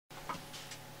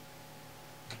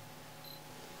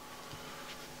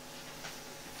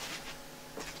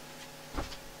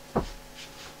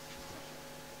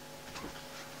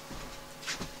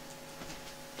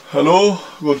Hallo,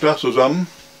 guten Tag zusammen,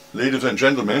 Ladies and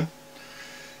Gentlemen.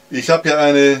 Ich habe hier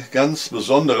eine ganz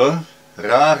besondere,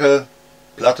 rare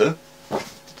Platte.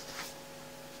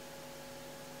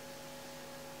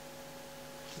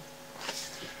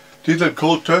 Titel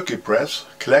Cold Turkey Press,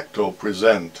 Clacto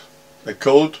Present. A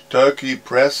Cold Turkey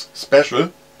Press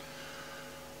Special.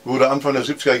 Wurde Anfang der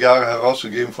 70er Jahre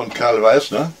herausgegeben von Karl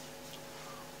Weissner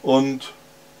und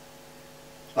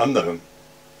anderen.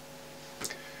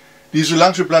 Diese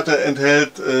Langspielplatte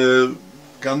enthält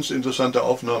ganz interessante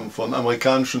Aufnahmen von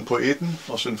amerikanischen Poeten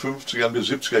aus den 50er bis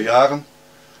 70er Jahren.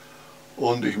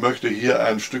 Und ich möchte hier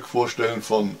ein Stück vorstellen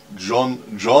von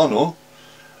Giorno,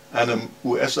 einem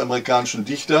US-amerikanischen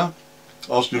Dichter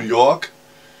aus New York,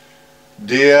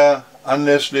 der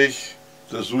anlässlich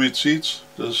des Suizids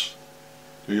des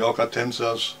New Yorker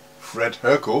Tänzers Fred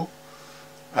Herko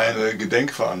eine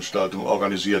Gedenkveranstaltung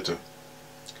organisierte.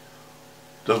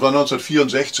 Das war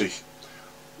 1964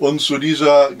 und zu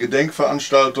dieser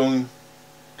Gedenkveranstaltung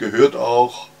gehört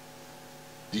auch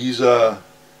dieser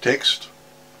Text,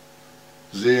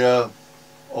 sehr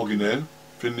originell,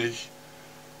 finde ich,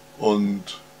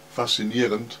 und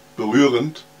faszinierend,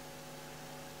 berührend,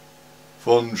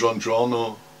 von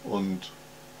Giorno und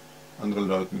anderen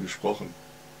Leuten gesprochen.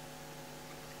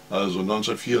 Also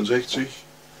 1964,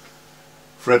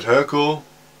 Fred Herko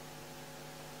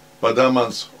war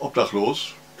damals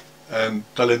obdachlos, ein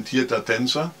talentierter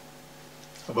Tänzer,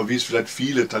 aber wie es vielleicht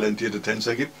viele talentierte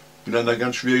Tänzer gibt, in einer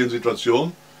ganz schwierigen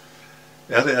Situation.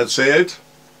 Er hatte erzählt,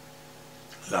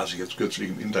 las ich jetzt kürzlich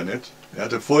im Internet, er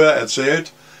hatte vorher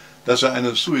erzählt, dass er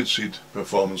eine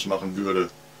Suizid-Performance machen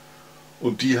würde.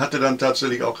 Und die hat er dann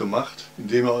tatsächlich auch gemacht,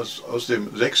 indem er aus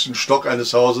dem 6. Stock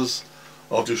eines Hauses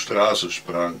auf die Straße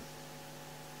sprang.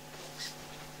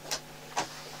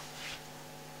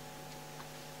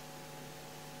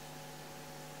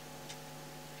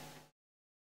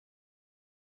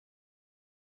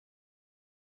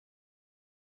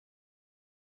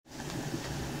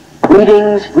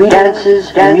 Readings, dances,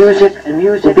 and music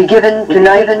will be given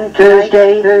tonight,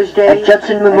 Thursday, at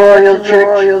Judson Memorial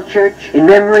Church, in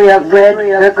memory of Fred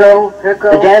Herko, the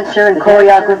dancer and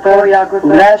choreographer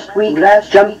who last week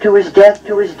jumped to his death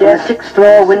from a 6th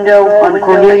floor window on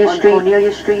Cornelia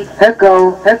Street.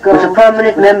 Herko was a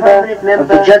prominent member of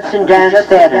the Judson Dance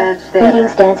Theater.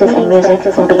 Readings, dances, and music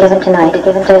will be given tonight,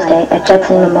 Thursday, at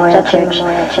Judson Memorial Church,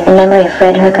 in memory of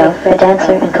Fred Herko, the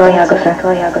dancer and choreographer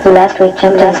who last week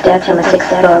jumped to his death from a 6th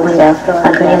floor window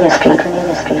on Cornelia Street.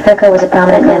 Herko was a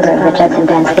prominent member of the Judson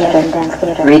Dance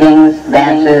Theater. Readings,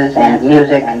 dances, and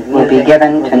music will be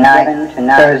given tonight,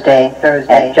 Thursday,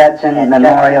 at Judson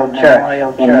Memorial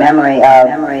Church, in memory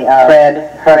of Fred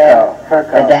Herko,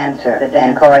 the dancer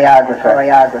and choreographer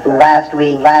who last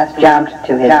week jumped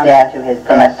to his death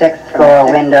from a 6th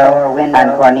floor window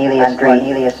on Cornelia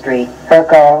Street.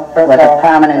 Herko was a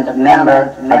prominent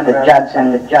member of the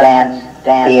Judson Dance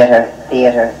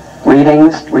Theater.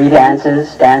 Readings,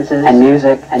 dances,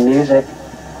 and music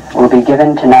will be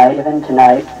given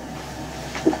tonight,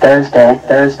 Thursday,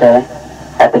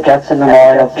 at the Judson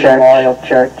Memorial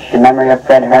Church, in memory of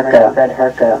Fred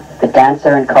Herko, the dancer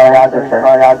and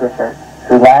choreographer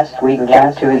who last week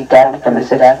jumped to his death from a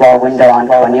 6th floor window on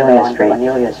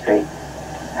Cornelia Street.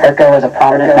 Herko was a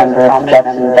prominent member of the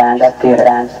Judson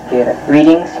Dance Theater.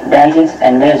 Readings, dances,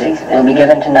 and music will be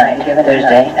given tonight,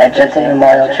 Thursday, at Judson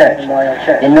Memorial Church,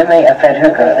 in memory of Fred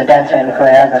Herko, the dancer and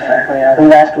choreographer, who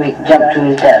last week jumped to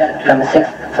his death from a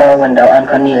 6th floor window on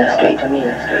Cornelia Street.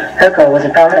 Herko was a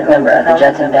prominent member of the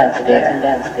Judson Dance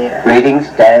Theater. Readings,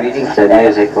 dances, and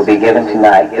music will be given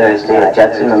tonight, Thursday, at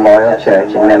Judson Memorial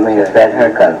Church, in memory of Fred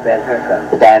Herko,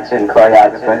 the dancer and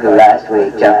choreographer who last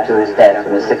week jumped to his death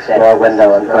from a 6th floor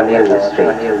window on Cornelia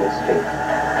Street.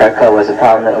 Herko was a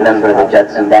prominent member of the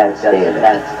Judson Dance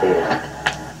Theater.